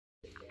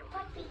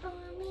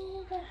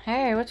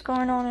Hey, what's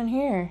going on in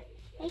here?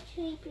 Hey,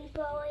 creepy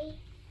boy.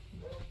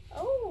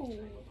 Oh.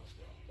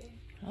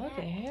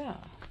 Okay, yeah.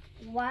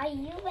 Why are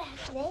you back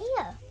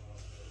there?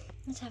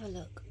 Let's have a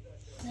look.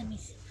 Let me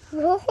see.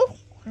 No.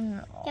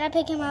 No. Can I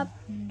pick him up?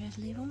 Just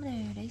leave them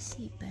there. They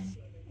sleeping.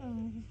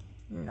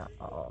 No.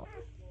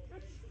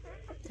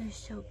 They're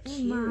so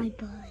cute. My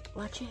bud.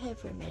 Watch your head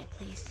for a minute,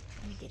 please.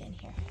 Let me get in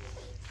here.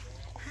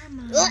 Hi,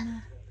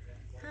 Mama.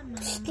 Hi,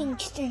 Mama.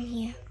 Stinks in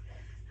here.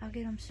 I'll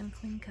get them some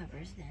clean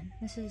covers then.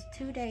 This is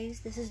 2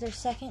 days. This is their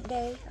second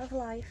day of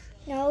life.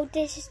 No,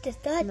 this is the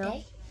third No.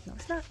 day. No,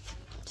 it's not.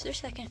 It's their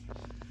second.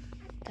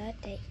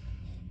 Third day.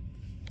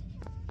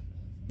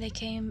 They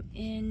came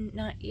in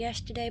not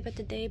yesterday, but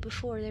the day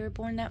before. They were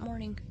born that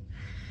morning.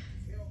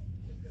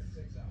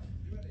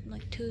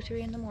 Like 2,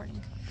 3 in the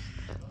morning.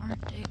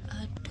 Aren't they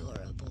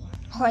adorable?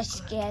 Oh, I'm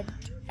scared.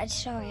 I'm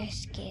sorry, I'm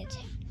scared.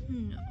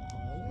 No,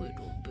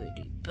 little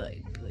bitty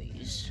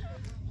babies.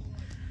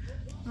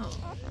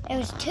 Oh, It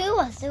was 2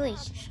 or 3.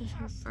 this is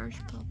her first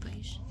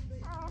puppies.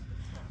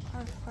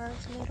 Her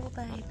first little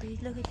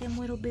babies. Look at them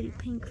little bitty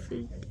pink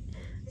feet.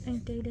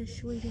 Ain't they the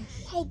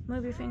sweetest? Hey.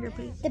 Move your finger,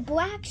 please. The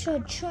blacks are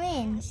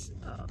twins.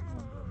 Oh,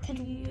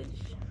 yes.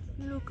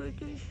 Look at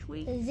this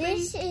sweet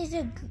This feet. is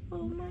a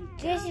Oh my God.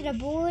 this is a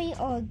boy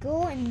or a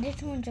girl, and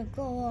this one's a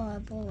girl or a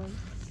boy.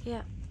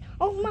 Yeah.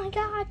 Oh my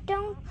God!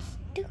 Don't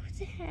do It's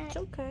that.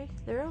 okay.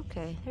 They're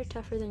okay. They're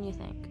tougher than you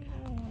think.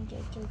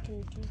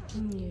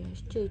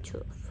 Yes, too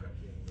tough.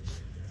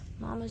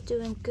 Mama's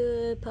doing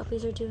good.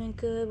 Puppies are doing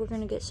good. We're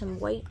gonna get some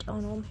weight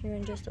on them here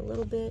in just a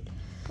little bit.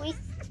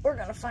 We're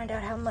gonna find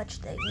out how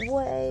much they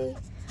weigh.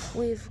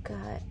 We've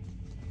got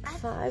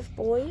 5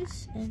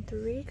 boys and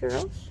 3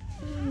 girls.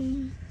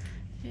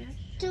 Yes.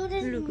 So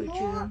there's Look at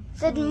you.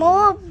 There's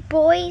more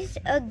boys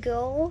or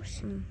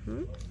girls.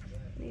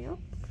 Yep.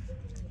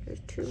 There's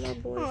 2 more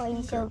boys. Oh, and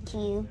he's so girls.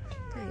 cute.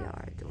 They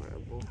are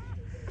adorable.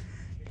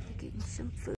 They're getting some food.